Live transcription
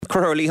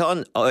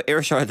Curlíhan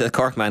Ayrshire the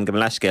Corkman go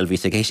leiscéil ví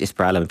a géis is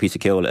brala an pí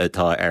ceol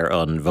atá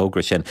an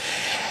bhógra sin.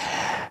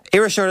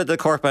 Ayrshire the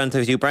Corkman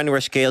tú brandhar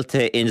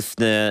scéalte ins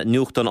na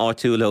nuachtan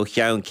áitiúla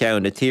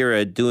cheann na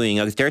tíre doing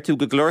agus deirtú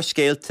go glór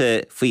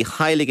scéalte faoi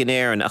heilig an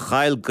éireann a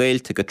chail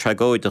gaelte go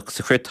tragóideach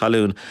sa chrit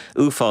talún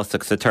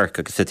uafásach sa Turc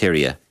agus sa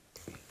tíre.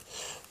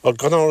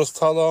 Gan áras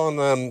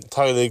talán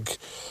tailig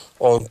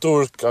ón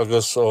dúrc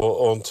agus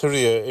ón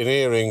tíre in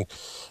éiring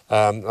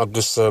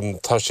agus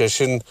tá sé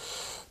sin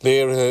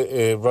léir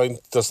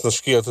rointas na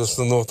scéaltas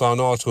na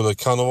nuachtan áitiúla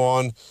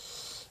Canháin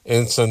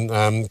in san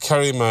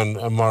Kerryman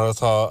mar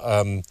atá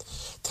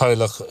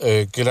tailech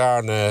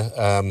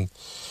gilarne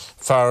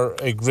far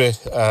ag ri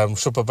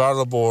siúpa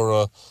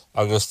barabóra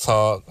agus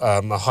tá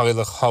a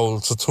hailech haul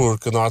sa túr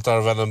gan áit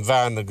ar bhean an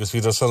bhean agus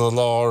bhí san a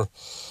lár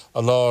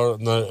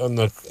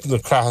na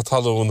cratha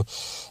talún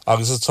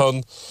agus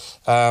atá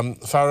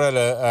far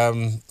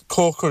eile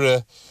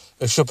cócare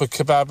siúpa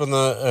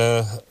kebabana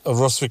a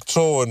Rosvik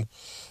Troin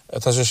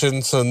tá sé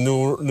sin san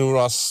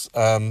nuras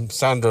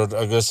standard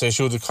agus é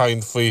siúd a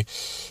cain faoi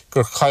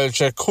gur chail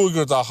sé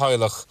cúigur dá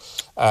hailech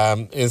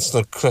ins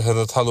na crutha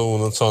na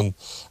talún an son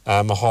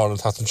a háir an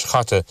tatan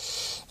chatte.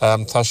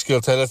 Tá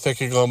sciil teile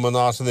feice go man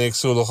átain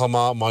éagsúlacha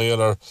má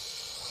dhéar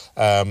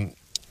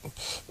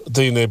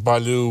daoine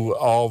bailú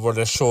ábhar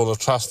le seola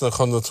trasna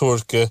chun na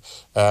túrce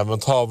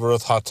an tábhar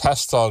atá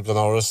testáil gan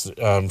áras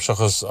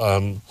seachas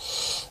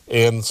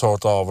éon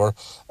sort ábhar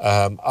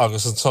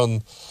agus an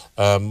son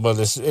well,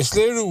 is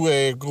léirú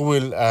go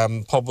bhfuil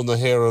pobl na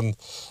hÉireann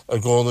a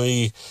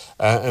gcónaí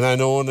and I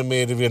know na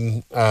méad a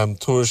bhíon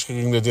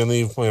túriscing na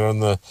déanaíomh mar an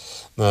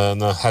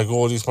na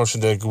hagódís mar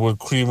sin de go bhfuil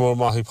críomór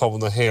maithí pobl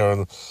na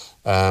hÉireann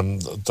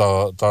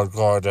dar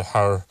gáirde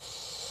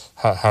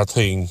haar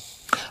thing.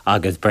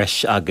 Agus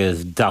breis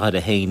agus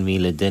 100,000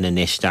 duine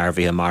níos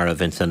darbhí a mar a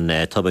bhain san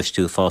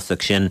tubaistú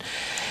fásach sin.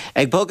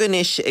 Ag bogan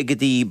is go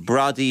dtí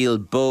bradíal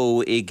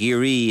bó I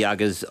géirí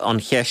agus an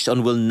cheist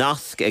an bhfuil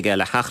nasc ag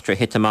le heachtra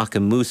hit amach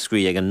an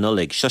múscrí ag an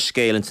nullig, seo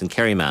scéalann san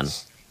Kerryman.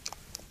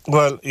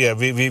 Well, yeah,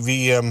 we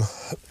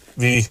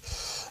the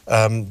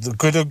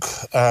goodug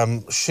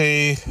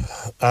sé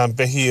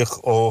behíoch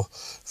ó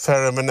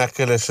ferra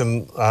manaice leis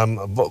an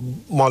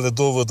mála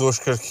dómha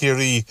dúscair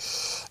céirí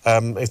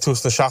ag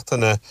tús na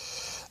seachtaine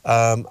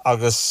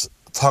agus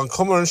tá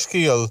cumar an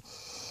scíal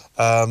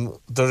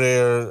de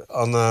réir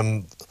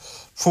an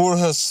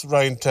fuarthas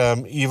roint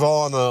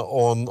íomhána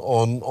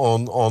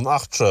ón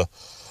achtra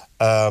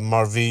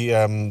mar bhí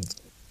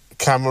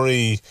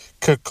Camarí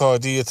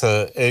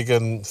cicádíata ag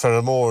an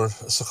ferramór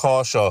sa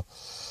chá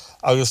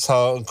agus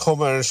tá an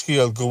cumar an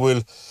scíal go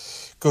bhfuil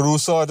gur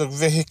úsáideag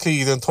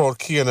bheithiclíd an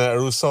Torcíana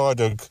ar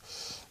úsáideag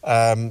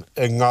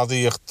ag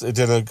ngádaíocht I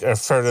duine ar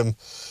ferram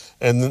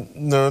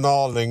nar an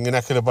áling in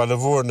eice le baile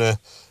bhórne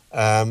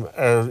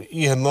ar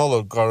ihe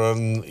nolog ar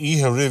an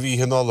ihe rih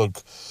ihe nolog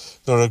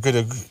nar a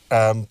goideag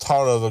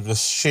tarad agus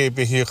sé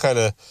bithíoch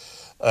eile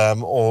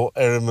ó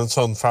éirim an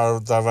son fear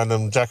dar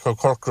bhainm Jack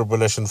O'Corker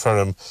leis an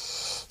ferram.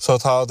 So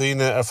tá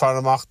daoine ar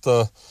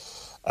fearmachta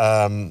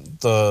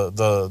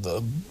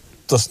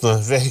dus na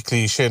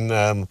bheithiclí sin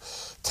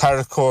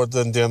taracór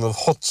den déanamh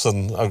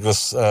Hudson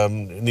agus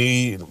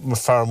ní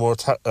fearmór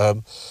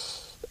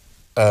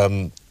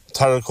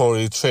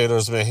taracóirí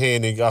traders me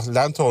hénig ach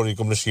landtóirí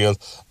gom na síal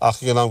ach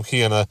gan am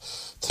chéana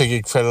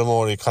tuigh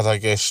ferramóirí catá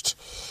gist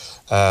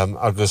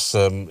agus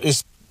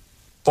is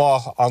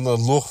ba an a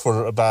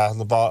luchfar a ba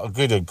na ba a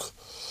goideag.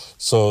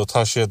 So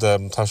tá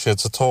siad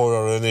sa tóir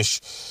ar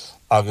inis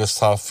agus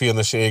tá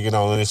fianna sé éigen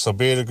an inis so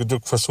béidir go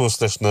dúch farsús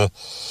leis na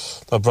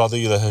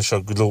bradíile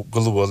seo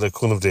golúa le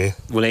cúnamh dé.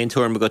 Bhfuil aon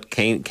túir go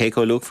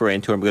céco luach for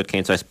aon túir go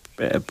céint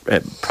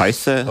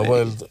price?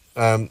 Well,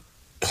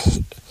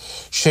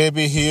 sé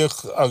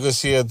bithíoch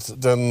agus iad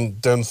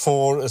den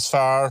fór is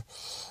fearr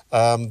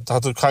tá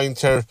tú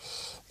caintear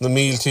na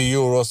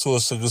 €1,000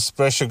 suas agus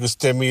breis agus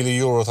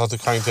 €10,000 tá tú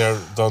caintear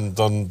don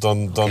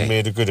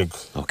méad a goideag.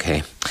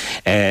 Okay.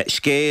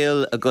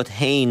 Scéal a go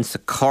hain sa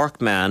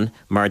Corkman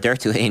mar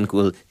deirtú hain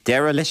gúil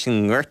deire leis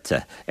an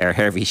ngurte ar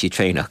thermhí sí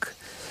trénach.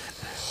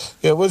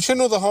 Yeah, well, sin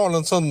nó a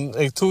hálan son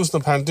ag tús na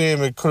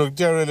pandémic chuig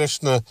deire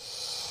leis na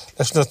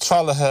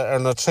tralathe ar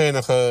na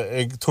trénacha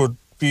ag túr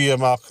bí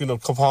amach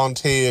copán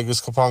té agus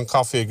copán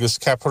caffé agus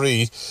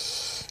caparí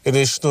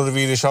inis nuair a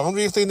bhí se an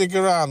bhíocht na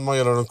Gurán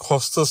maiar ar an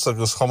costas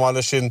agus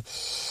chamáile sin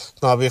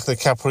ná bhíocht na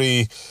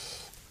caparí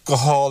go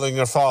háling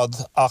ar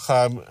fad ach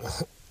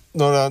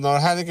nuair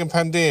hanig an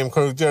pandéim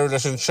chuig deire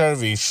leis an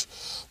seirbhís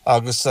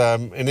agus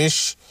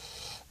inis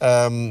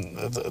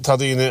tá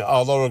daoine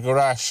áláir go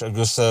ráis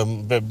agus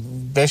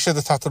béise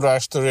de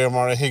tatarráis de réir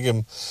mar a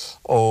hiigim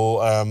ó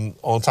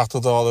an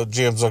tatadála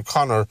James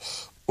O'Connor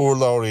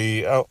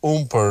úrlairí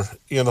úmper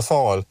íon na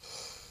fáil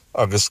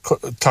agus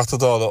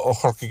tatadála ó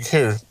chorcaigh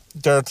hir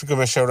deirte go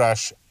me sé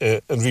ráis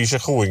an bhí sé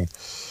chuing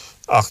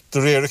ach de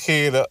réir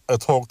chéile a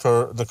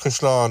tógtar na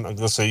Crisláán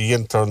agus a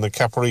dhéantar na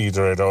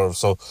Caparíidir ormh,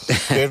 so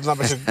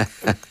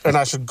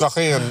na se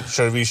gachéan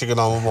se bhí se gan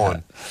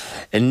amháin.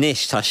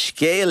 Inis tá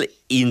scéal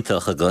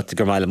ítach agat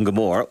gur mailim go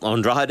mór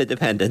an Drogheda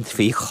Independent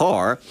hí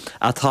chóir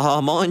a tá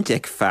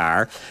máinteach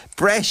fearr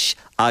breis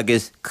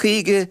agus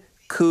 5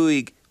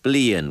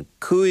 blian.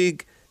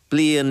 5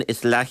 blian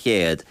is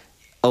lechéad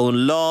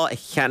ón lá a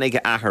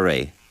cheannaigh ahar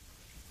é.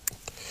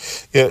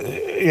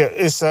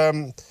 Is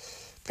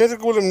Peter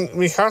Goulam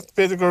mi hart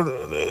Peter gur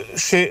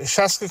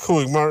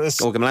 65 mar is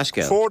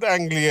Ford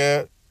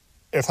Anglia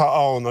tá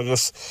ann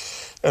agus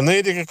an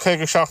 19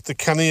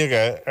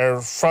 caníige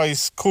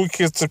freies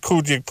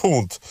 2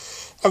 punt.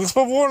 Agus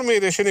ba bhór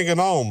méid é sinnig an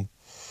nám.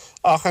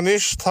 Ach an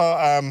is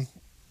tá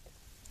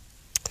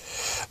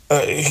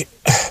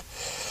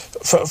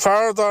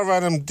Fardar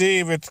bhainm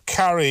David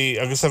Carey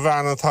agus a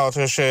bhainatá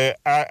sé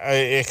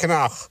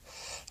échanach.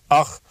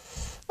 Ach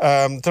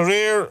de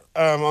réir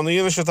an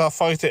íine se tá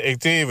feite ag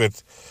David,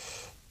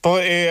 ba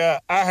é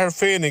ahar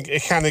féinnig I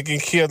cheannig in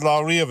chiad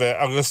lá riamh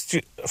agus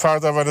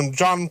fardar bhainm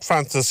John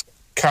Francis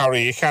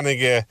Carey I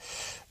cheannig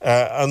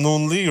an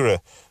nún líre,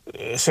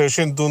 sé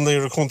sin dún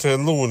líre chunta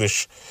an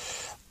lúnis.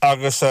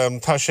 Agus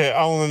tá sé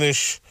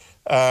ánanis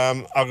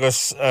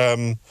agus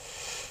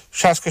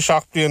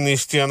 67 bliain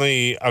níos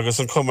déanaí agus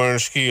an cumar an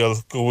scíal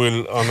go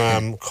bhfuil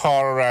an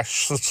cá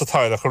areis sa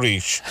táileach a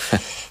rís.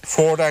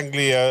 Ford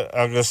Anglia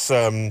agus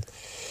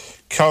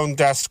ceann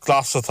deas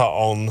glas atá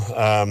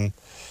an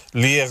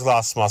líag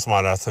glas más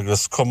mara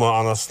agus cuma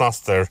an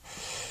snaster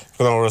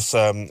go áras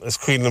is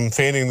cuiinem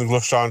féinnig na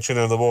gluisteáin sin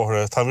an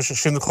bhóthra. Tá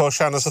sin chló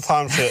seanna sa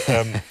táimse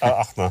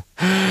achna.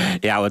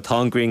 Ja,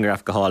 tá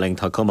Greengraf go háling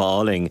tá cuma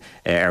áling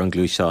ar an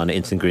glúiseáin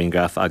Instant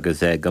Greengraf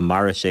agus go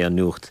mara sé an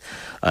nucht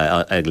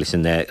agus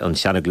an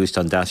seanna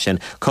glúisteán da sin.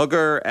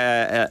 Cogur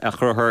a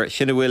chruthir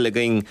sinna bhfuil a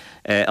ging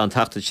an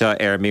tata seo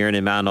ar mír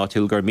na man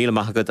áitiúil gur míle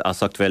maithagad a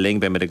socht bheith ling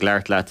be me a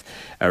gglaart leat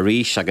a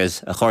rís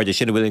agus a chuirde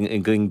sinna bhfuil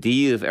in going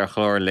díomh ar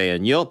chlár le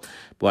an jo.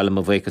 Bhil am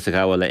bhhéchas a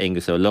gáil le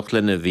ingus ó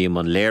Luchlan a bhí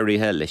man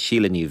léirithe le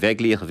síle ní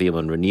bheglíoch a bhí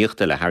man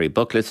runíochta le Harry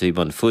Bucklet a bhí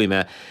man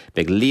fuime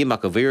beag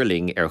líamach a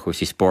bhirling ar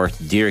chuirsaí sport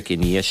díirc in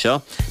níos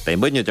seo. Bei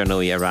muine dar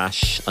nóí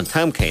arás an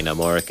tamcéin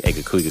amórach ag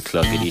a 5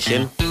 clog i dí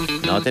sin.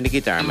 Ná dennig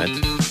I darmad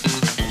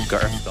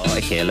gur dá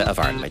a chéile a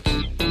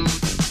bharnmaid.